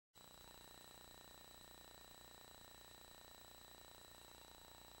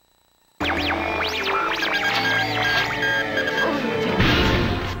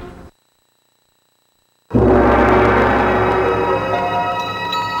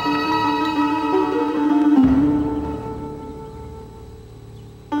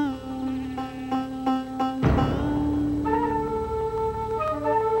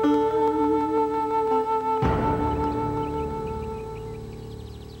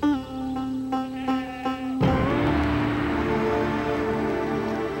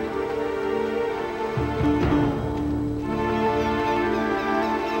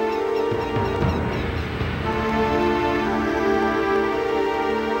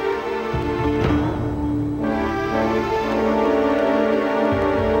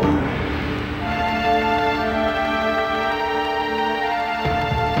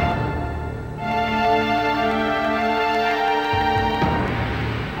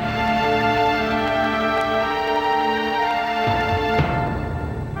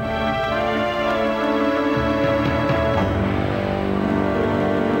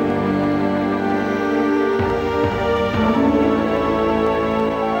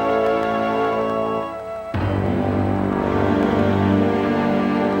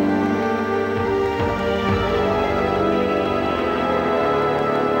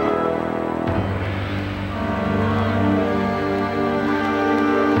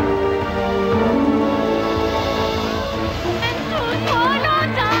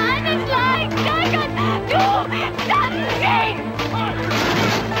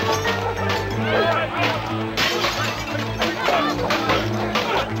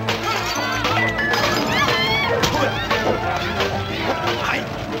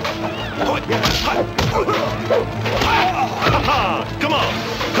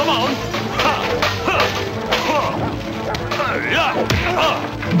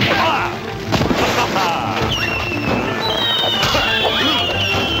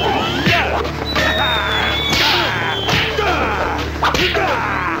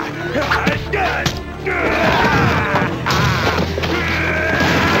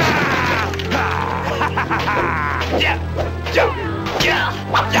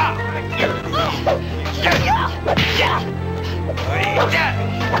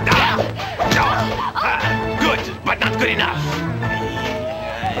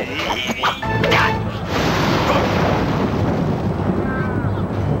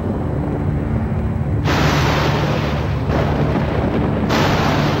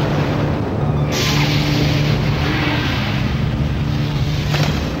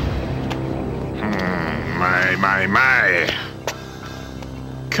My.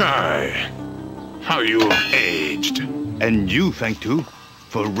 Kai, how you aged. And you, Fang Tu,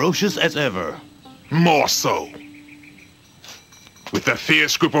 ferocious as ever. More so. With a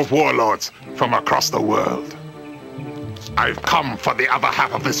fierce group of warlords from across the world. I've come for the other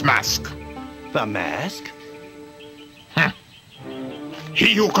half of this mask. The mask?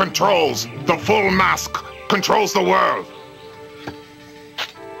 He who controls the full mask controls the world.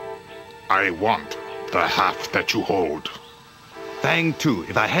 I want the half that you hold. Fang Tu,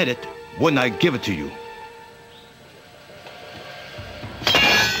 if I had it, wouldn't I give it to you?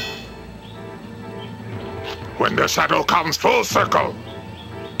 When the shadow comes full circle,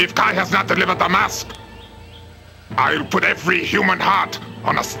 if Kai has not delivered the mask, I'll put every human heart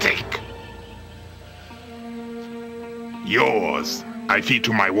on a stake. Yours, I feed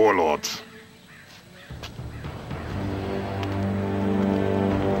to my warlords.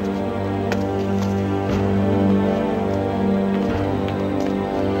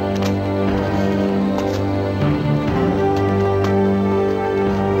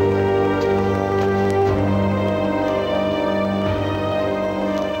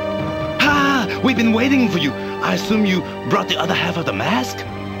 We've been waiting for you. I assume you brought the other half of the mask?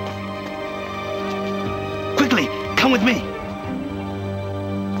 Quickly, come with me.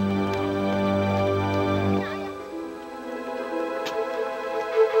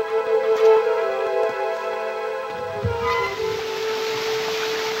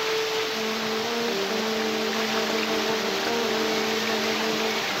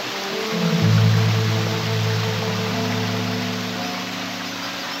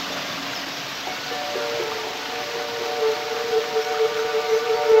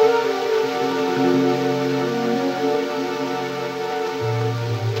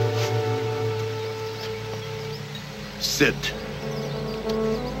 Sit.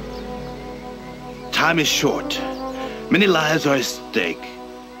 Time is short. Many lives are at stake.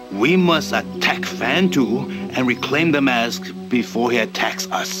 We must attack Fang Tu and reclaim the mask before he attacks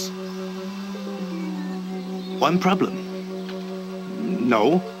us. One problem.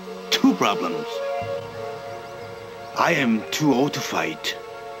 No, two problems. I am too old to fight.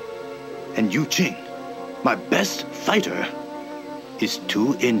 And Yu Qing, my best fighter, is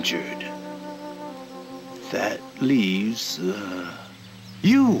too injured. That leaves,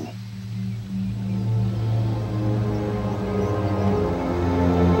 you.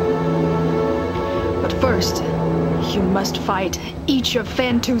 But first, you must fight each of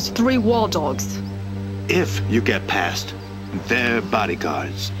Fang Tu's 3 wall dogs. If you get past their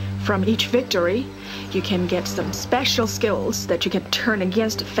bodyguards. From each victory, you can get some special skills that you can turn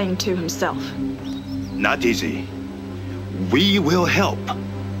against Fang Tu himself. Not easy. We will help.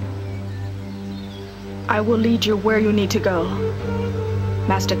 I will lead you where you need to go.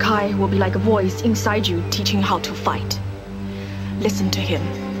 Master Kai will be like a voice inside you teaching how to fight. Listen to him.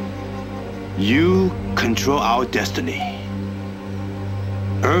 You control our destiny.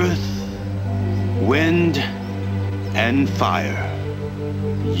 Earth, wind, and fire.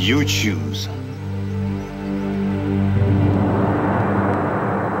 You choose.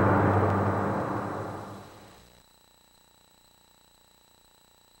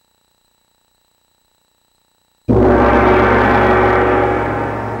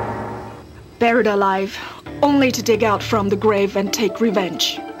 Buried alive, only to dig out from the grave and take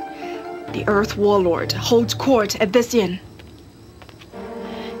revenge. The Earth Warlord holds court at this inn.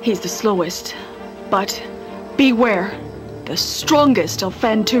 He's the slowest, but beware, the strongest of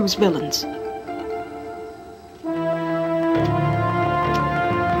Fang Tu's villains.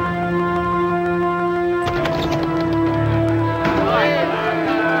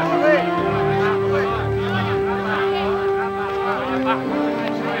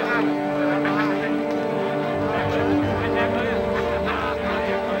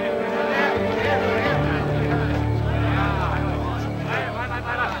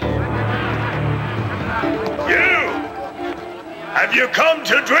 Have you come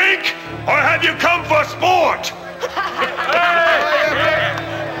to drink, or have you come for sport?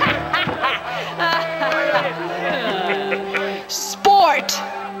 Sport!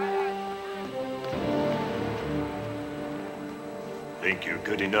 Think you're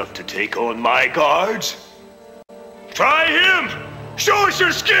good enough to take on my guards? Try him! Show us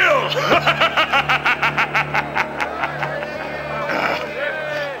your skill!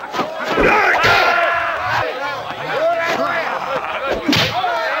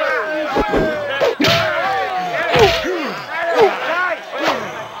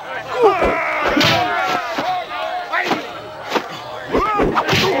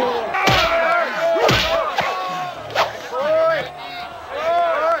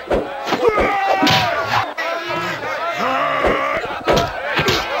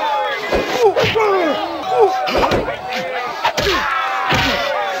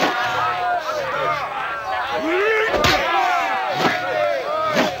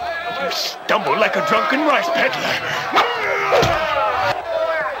 stumble like a drunken rice peddler.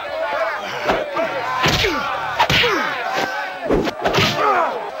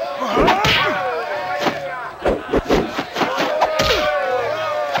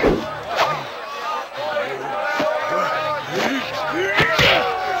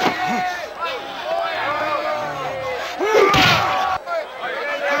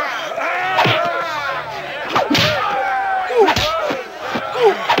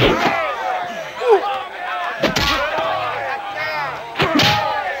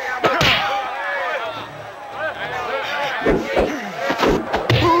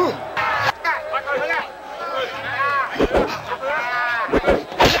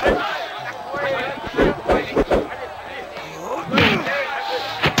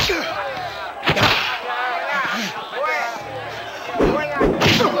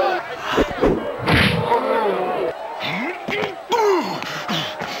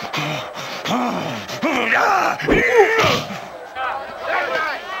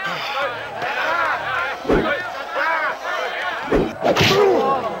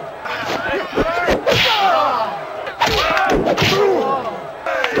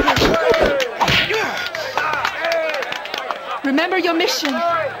 Remember your mission.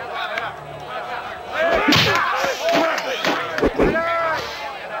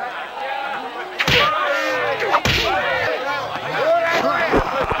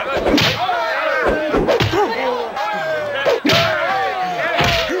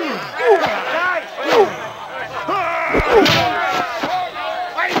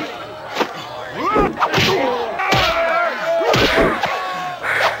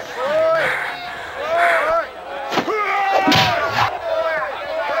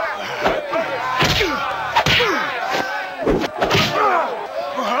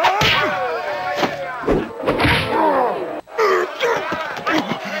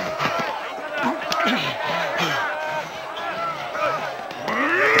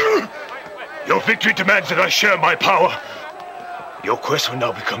 Your victory demands that I share my power. Your quest will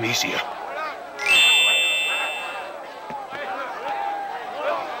now become easier.